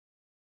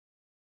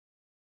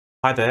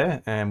Hi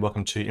there, and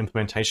welcome to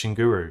Implementation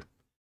Guru.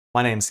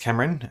 My name's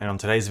Cameron, and on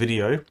today's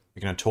video, we're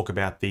going to talk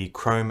about the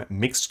Chrome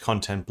mixed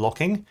content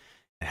blocking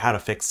and how it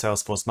affects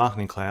Salesforce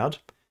Marketing Cloud,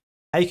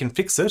 how you can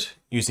fix it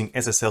using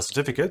SSL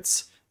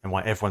certificates and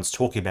why everyone's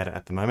talking about it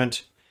at the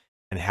moment,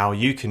 and how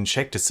you can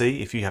check to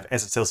see if you have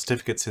SSL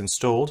certificates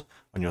installed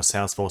on your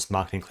Salesforce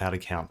Marketing Cloud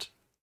account.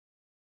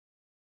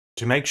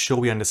 To make sure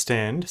we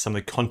understand some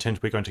of the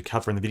content we're going to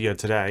cover in the video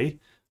today,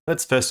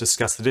 let's first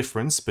discuss the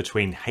difference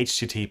between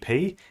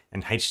HTTP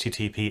and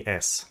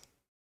HTTPS.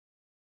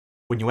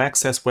 When you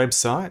access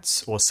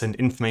websites or send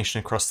information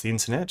across the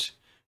internet,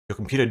 your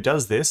computer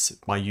does this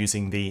by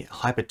using the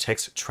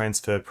Hypertext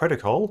Transfer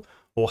Protocol,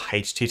 or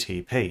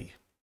HTTP.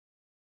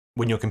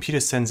 When your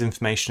computer sends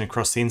information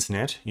across the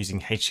internet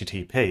using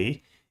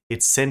HTTP,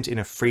 it's sent in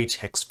a free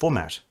text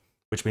format,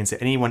 which means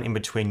that anyone in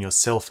between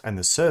yourself and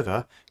the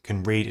server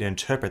can read and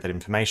interpret that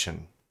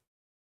information.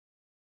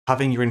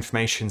 Having your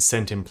information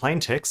sent in plain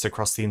text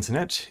across the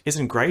internet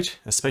isn't great,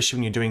 especially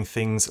when you're doing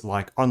things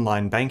like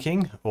online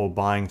banking or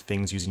buying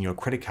things using your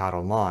credit card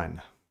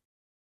online.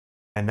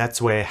 And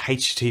that's where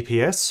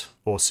HTTPS,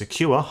 or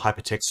Secure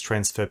Hypertext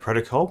Transfer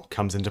Protocol,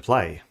 comes into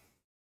play.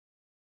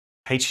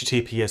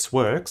 HTTPS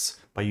works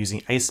by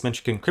using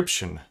asymmetric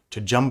encryption to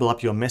jumble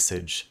up your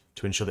message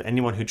to ensure that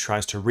anyone who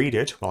tries to read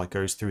it while it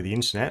goes through the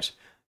internet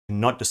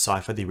cannot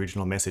decipher the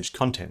original message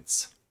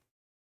contents.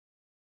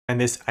 And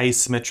this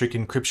asymmetric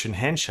encryption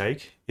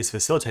handshake is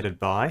facilitated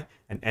by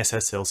an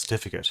SSL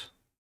certificate.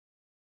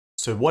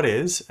 So what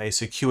is a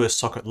Secure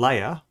Socket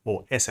Layer,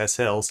 or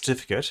SSL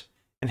certificate,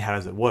 and how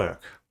does it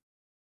work?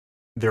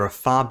 There are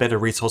far better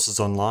resources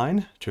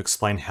online to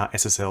explain how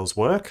SSLs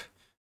work,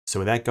 so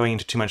without going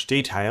into too much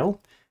detail,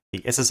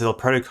 the SSL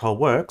protocol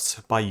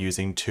works by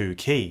using two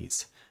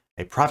keys,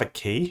 a private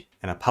key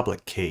and a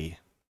public key.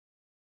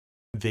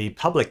 The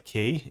public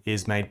key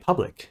is made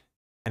public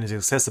and is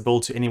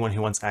accessible to anyone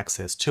who wants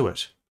access to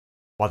it,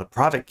 while the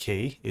private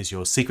key is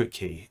your secret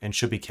key and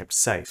should be kept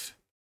safe.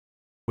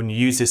 When you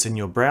use this in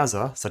your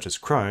browser, such as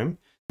Chrome,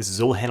 this is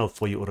all handled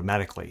for you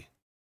automatically.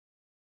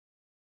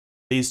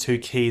 These two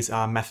keys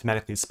are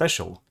mathematically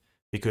special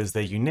because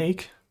they're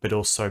unique, but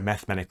also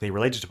mathematically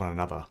related to one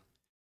another.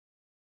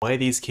 The way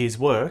these keys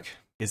work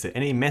is that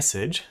any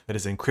message that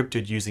is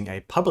encrypted using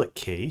a public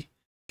key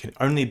can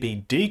only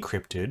be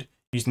decrypted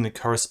using the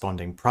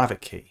corresponding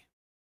private key.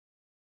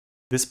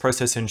 This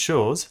process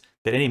ensures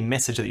that any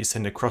message that you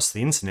send across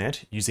the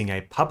internet using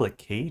a public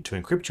key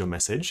to encrypt your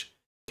message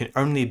can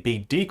only be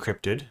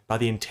decrypted by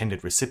the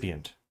intended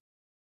recipient.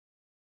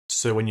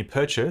 So when you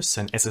purchase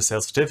an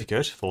SSL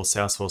certificate for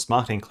Salesforce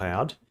Marketing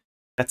Cloud,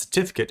 that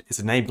certificate is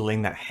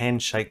enabling that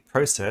handshake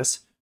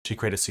process to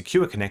create a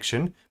secure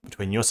connection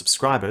between your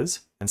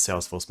subscribers and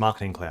Salesforce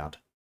Marketing Cloud.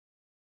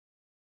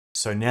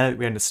 So now that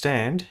we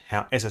understand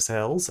how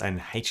SSLs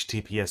and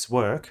HTTPS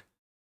work,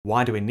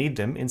 why do we need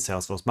them in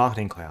Salesforce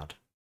Marketing Cloud?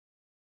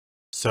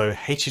 So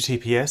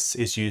HTTPS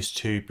is used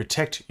to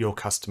protect your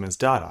customers'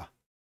 data.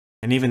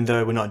 And even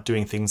though we're not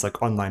doing things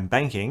like online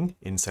banking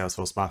in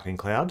Salesforce Marketing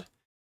Cloud,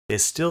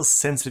 there's still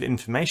sensitive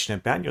information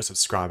about your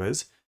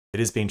subscribers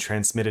that is being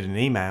transmitted in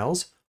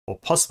emails or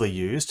possibly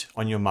used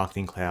on your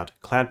Marketing Cloud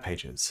cloud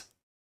pages.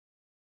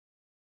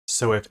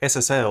 So if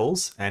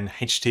SSLs and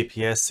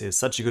HTTPS is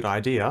such a good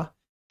idea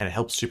and it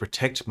helps to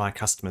protect my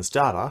customers'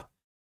 data,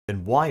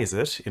 then why is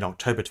it in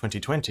October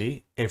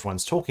 2020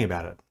 everyone's talking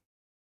about it?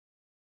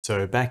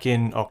 So back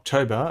in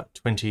October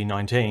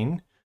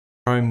 2019,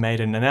 Chrome made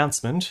an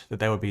announcement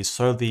that they would be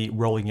slowly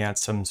rolling out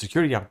some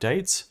security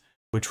updates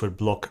which would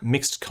block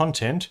mixed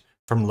content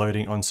from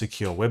loading on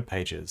secure web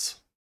pages.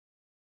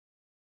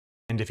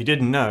 And if you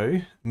didn't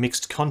know,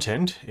 mixed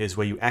content is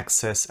where you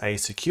access a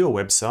secure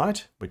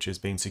website, which has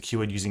been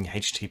secured using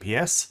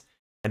HTTPS,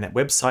 and that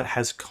website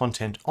has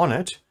content on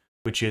it,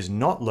 which is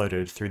not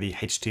loaded through the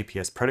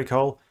HTTPS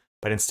protocol,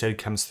 but instead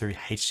comes through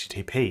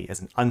HTTP as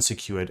an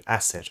unsecured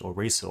asset or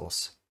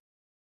resource.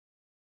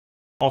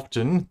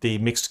 Often, the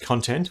mixed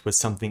content was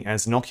something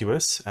as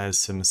innocuous as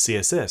some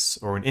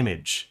CSS or an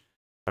image,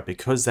 but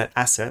because that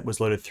asset was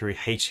loaded through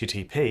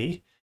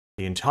HTTP,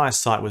 the entire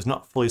site was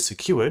not fully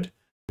secured,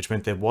 which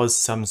meant there was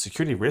some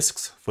security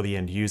risks for the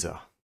end user.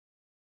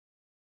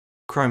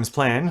 Chrome's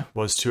plan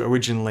was to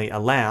originally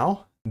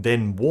allow,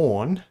 then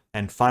warn,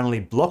 and finally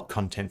block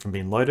content from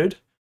being loaded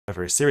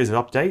over a series of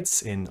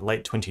updates in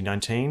late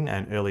 2019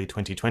 and early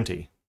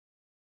 2020.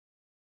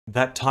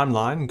 That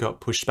timeline got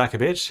pushed back a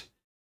bit,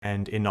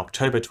 and in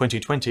October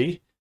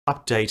 2020,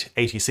 update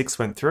 86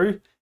 went through,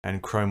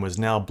 and Chrome was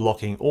now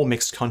blocking all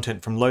mixed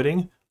content from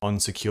loading on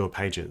secure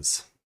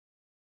pages.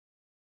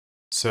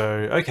 So,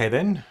 okay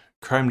then,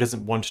 Chrome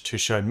doesn't want to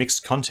show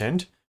mixed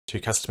content to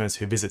customers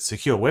who visit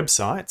secure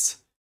websites,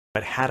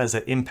 but how does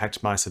that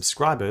impact my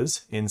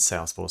subscribers in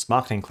Salesforce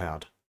Marketing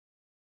Cloud?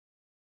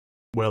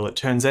 Well, it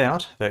turns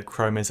out that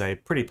Chrome is a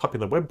pretty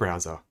popular web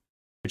browser,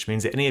 which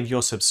means that any of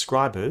your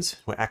subscribers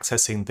who are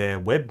accessing their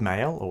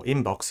webmail or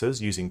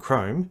inboxes using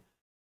Chrome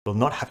will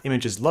not have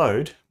images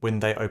load when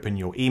they open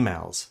your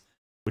emails,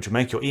 which will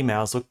make your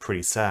emails look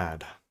pretty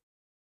sad.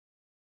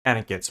 And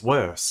it gets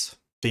worse.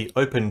 The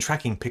open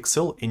tracking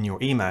pixel in your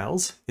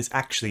emails is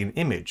actually an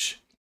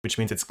image, which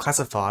means it's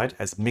classified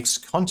as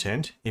mixed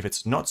content if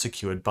it's not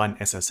secured by an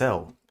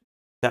SSL.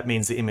 That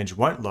means the image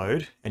won't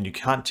load and you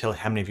can't tell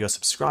how many of your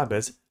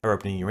subscribers are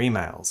opening your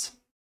emails.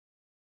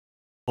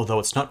 Although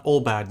it's not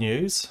all bad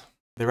news,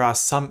 there are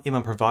some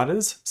email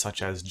providers,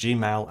 such as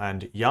Gmail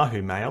and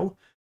Yahoo Mail,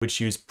 which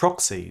use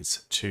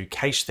proxies to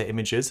cache their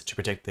images to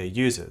protect their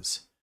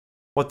users.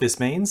 What this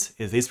means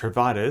is these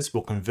providers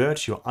will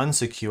convert your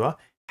unsecure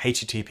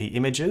HTTP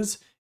images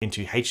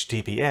into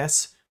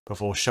HTTPS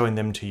before showing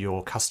them to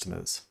your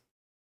customers.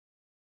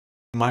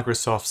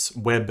 Microsoft's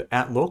Web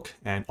Outlook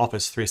and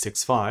Office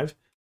 365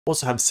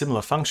 also have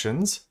similar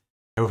functions,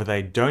 however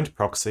they don't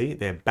proxy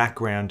their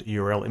background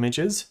URL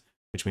images,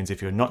 which means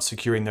if you're not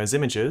securing those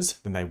images,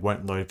 then they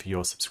won't load for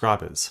your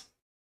subscribers.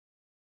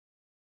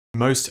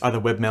 Most other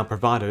webmail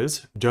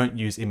providers don't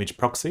use image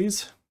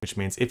proxies, which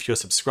means if your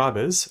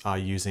subscribers are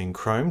using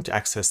Chrome to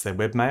access their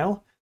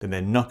webmail, then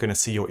they're not going to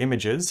see your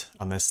images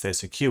unless they're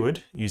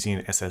secured using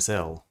an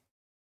SSL.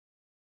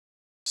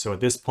 So at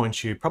this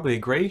point, you probably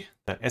agree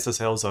that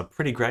SSLs are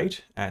pretty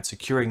great at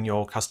securing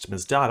your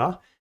customers' data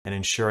and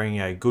ensuring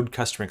a good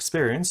customer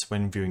experience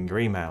when viewing your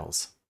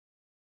emails.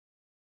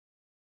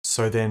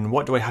 So then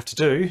what do I have to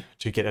do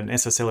to get an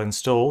SSL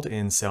installed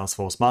in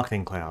Salesforce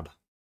Marketing Cloud?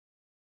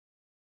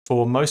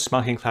 For most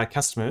Marketing Cloud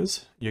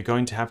customers, you're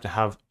going to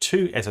have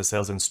 2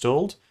 SSLs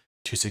installed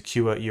to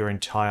secure your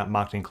entire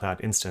Marketing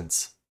Cloud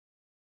instance.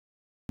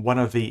 One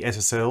of the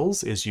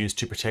SSLs is used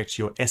to protect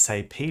your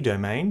SAP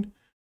domain,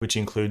 which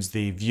includes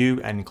the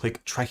view and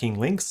click tracking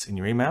links in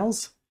your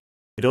emails.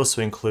 It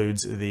also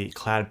includes the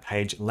Cloud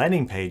Page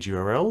landing page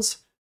URLs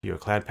for your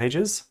Cloud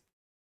pages.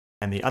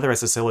 And the other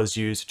SSL is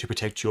used to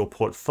protect your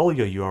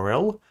portfolio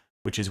URL,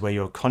 which is where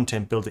your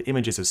Content Builder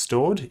images are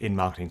stored in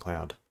Marketing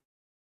Cloud.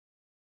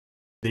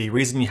 The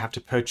reason you have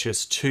to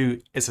purchase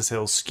 2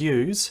 SSL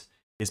SKUs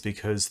is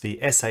because the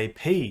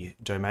SAP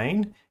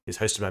domain is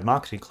hosted by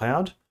Marketing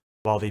Cloud,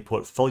 while the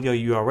portfolio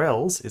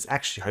URLs is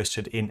actually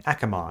hosted in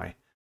Akamai,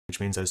 which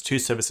means those 2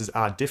 services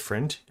are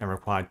different and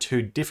require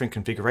 2 different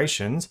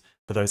configurations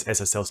for those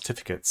SSL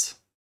certificates.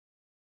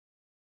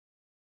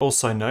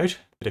 Also note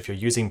that if you're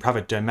using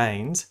private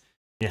domains,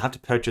 you have to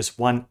purchase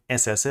 1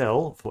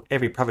 SSL for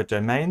every private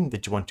domain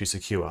that you want to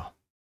secure.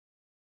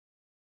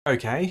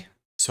 Okay,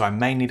 so I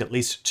may need at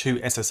least 2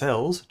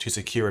 SSLs to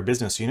secure a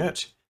business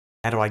unit.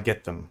 How do I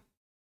get them?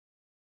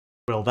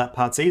 Well, that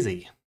part's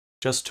easy.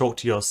 Just talk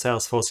to your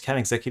Salesforce Account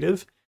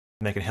Executive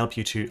and they can help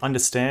you to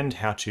understand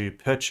how to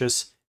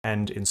purchase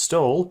and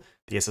install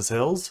the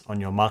SSLs on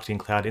your Marketing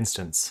Cloud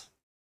instance.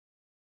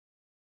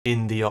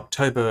 In the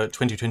October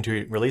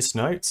 2020 release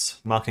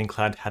notes, Marketing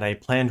Cloud had a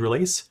planned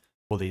release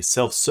for the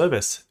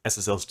self-service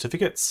SSL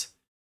certificates.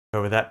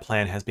 However, that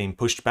plan has been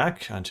pushed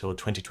back until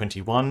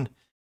 2021.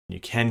 You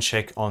can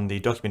check on the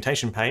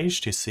documentation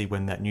page to see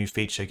when that new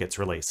feature gets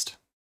released.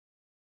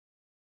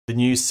 The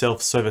new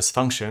self-service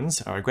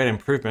functions are a great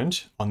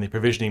improvement on the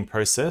provisioning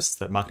process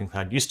that Marketing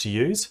Cloud used to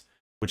use,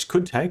 which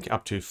could take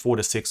up to 4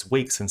 to 6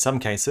 weeks in some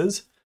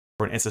cases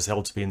for an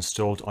SSL to be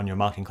installed on your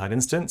Marketing Cloud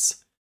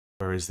instance,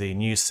 whereas the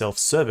new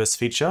self-service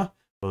feature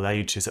will allow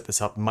you to set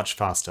this up much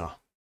faster.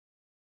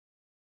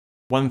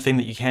 One thing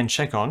that you can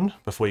check on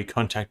before you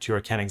contact your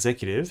account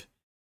executive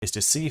is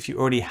to see if you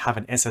already have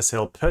an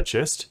SSL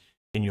purchased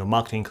in your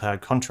Marketing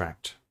Cloud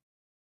contract.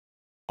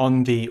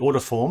 On the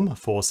order form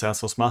for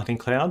Salesforce Marketing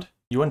Cloud,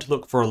 you want to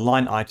look for a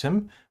line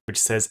item which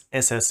says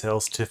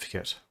SSL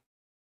Certificate.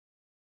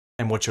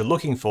 And what you're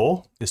looking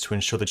for is to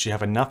ensure that you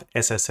have enough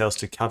SSLs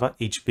to cover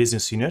each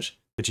business unit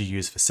that you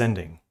use for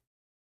sending.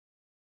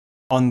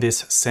 On this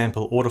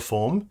sample order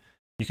form,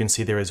 you can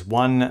see there is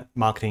 1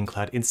 Marketing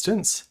Cloud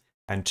instance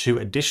and 2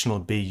 additional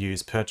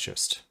BUs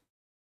purchased.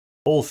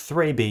 All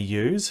 3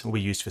 BUs will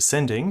be used for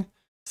sending,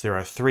 so there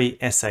are 3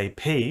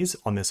 SAPs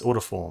on this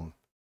order form.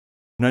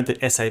 Note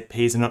that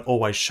SAPs are not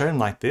always shown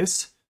like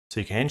this, so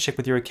you can check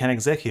with your account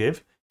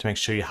executive to make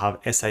sure you have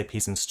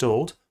SAPs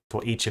installed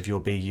for each of your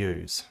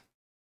BUs.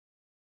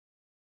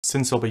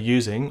 Since I'll be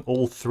using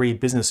all 3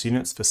 business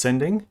units for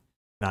sending,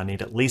 and I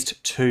need at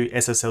least 2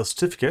 SSL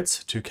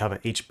certificates to cover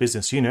each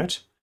business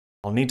unit,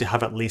 I'll need to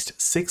have at least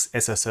 6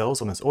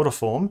 SSLs on this order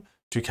form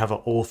to cover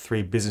all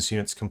 3 business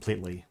units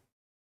completely.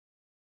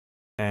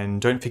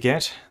 And don't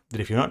forget that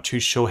if you're not too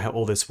sure how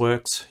all this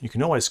works, you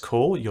can always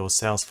call your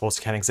Salesforce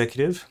Account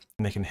Executive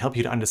and they can help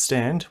you to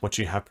understand what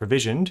you have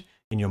provisioned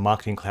in your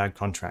Marketing Cloud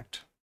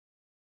contract.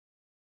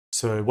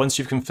 So once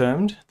you've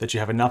confirmed that you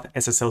have enough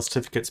SSL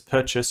certificates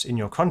purchased in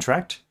your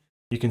contract,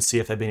 you can see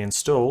if they've been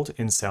installed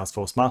in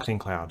Salesforce Marketing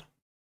Cloud.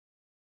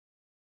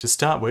 To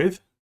start with,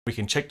 we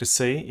can check to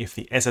see if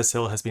the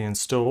SSL has been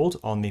installed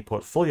on the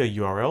portfolio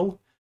URL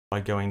by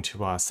going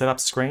to our setup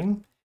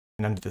screen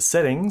and under the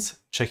settings,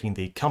 checking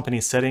the company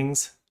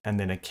settings and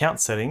then account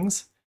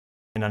settings,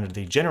 and under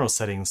the general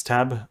settings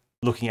tab,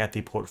 looking at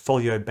the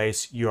portfolio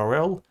base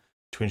URL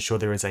to ensure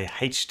there is a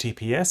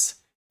HTTPS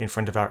in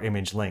front of our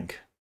image link.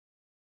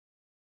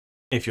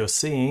 If you're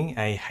seeing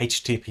a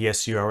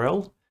HTTPS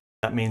URL,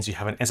 that means you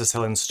have an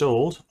SSL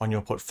installed on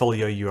your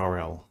portfolio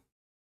URL.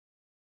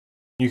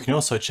 You can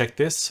also check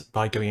this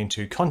by going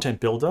into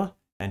Content Builder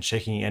and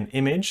checking an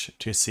image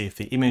to see if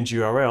the image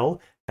URL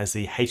has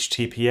the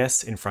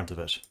HTTPS in front of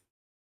it.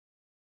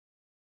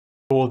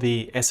 For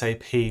the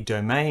SAP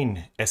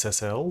domain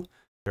SSL,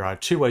 there are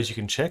two ways you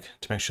can check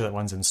to make sure that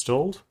one's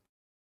installed.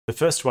 The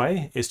first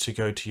way is to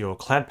go to your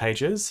cloud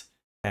pages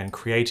and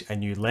create a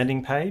new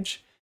landing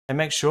page and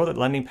make sure that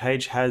landing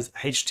page has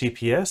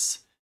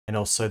HTTPS and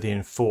also the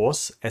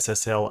enforce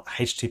SSL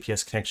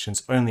HTTPS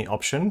connections only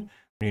option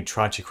when you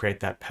try to create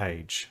that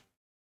page.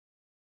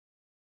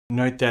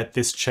 Note that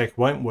this check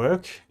won't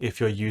work if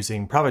you're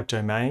using private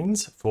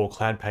domains for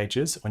cloud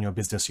pages on your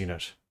business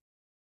unit.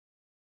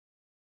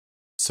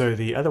 So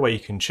the other way you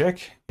can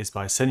check is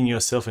by sending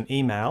yourself an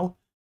email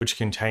which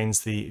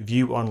contains the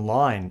View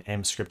Online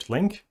AMP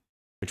link,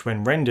 which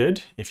when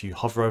rendered, if you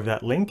hover over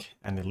that link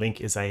and the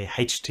link is a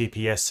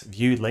HTTPS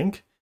view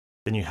link,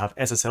 then you have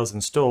SSLs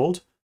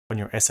installed on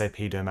your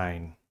SAP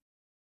domain.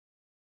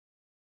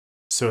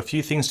 So a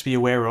few things to be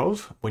aware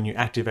of when you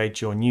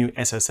activate your new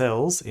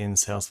SSLs in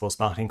Salesforce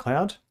Marketing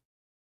Cloud.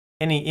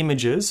 Any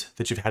images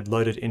that you've had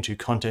loaded into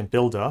Content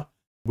Builder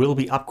will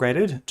be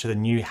upgraded to the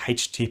new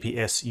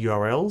HTTPS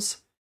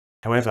URLs.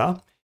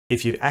 However,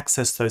 if you've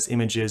accessed those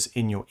images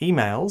in your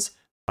emails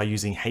by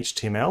using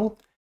HTML,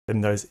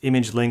 then those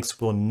image links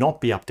will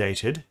not be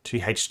updated to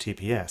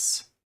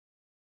HTTPS.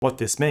 What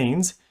this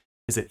means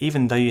is that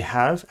even though you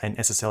have an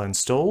SSL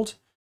installed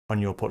on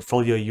your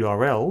portfolio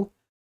URL,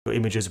 your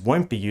images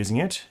won't be using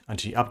it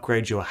until you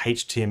upgrade your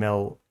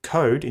HTML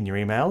code in your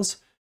emails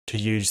to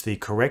use the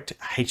correct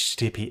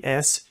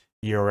HTTPS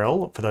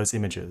URL for those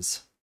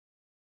images.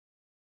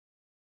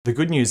 The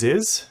good news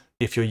is,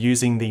 if you're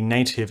using the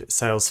native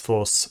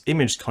Salesforce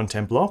image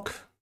content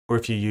block, or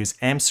if you use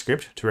AMP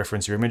to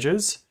reference your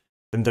images,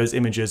 then those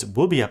images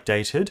will be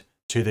updated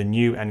to the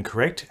new and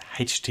correct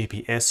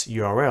HTTPS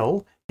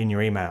URL in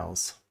your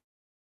emails.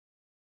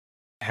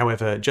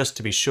 However, just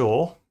to be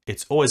sure,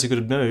 it's always a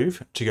good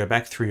move to go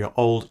back through your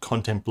old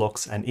content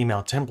blocks and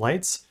email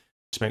templates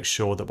to make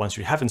sure that once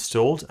you have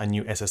installed a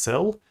new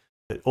SSL,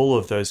 that all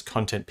of those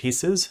content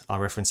pieces are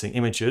referencing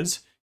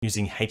images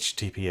using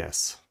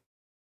HTTPS.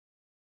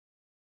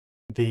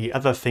 The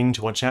other thing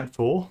to watch out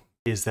for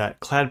is that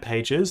cloud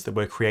pages that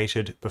were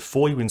created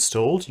before you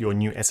installed your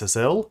new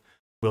SSL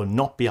will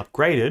not be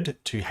upgraded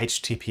to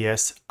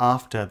HTTPS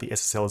after the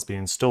SSL has been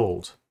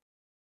installed.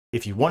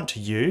 If you want to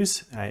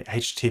use a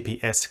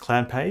HTTPS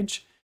cloud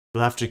page,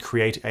 you'll have to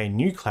create a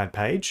new cloud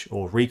page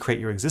or recreate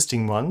your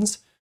existing ones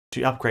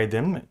to upgrade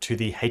them to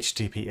the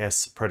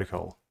HTTPS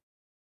protocol.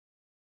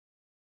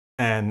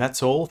 And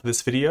that's all for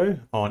this video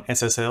on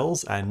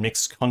SSLs and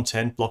mixed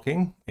content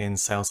blocking in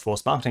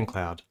Salesforce Marketing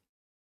Cloud.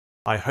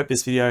 I hope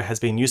this video has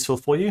been useful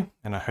for you,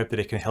 and I hope that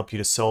it can help you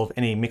to solve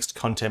any mixed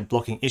content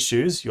blocking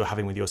issues you're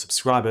having with your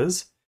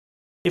subscribers.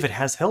 If it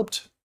has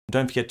helped,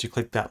 don't forget to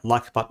click that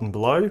like button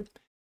below,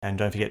 and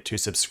don't forget to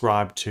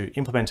subscribe to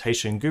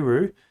Implementation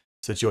Guru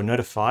so that you're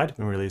notified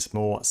when we release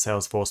more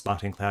Salesforce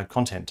Marketing Cloud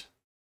content.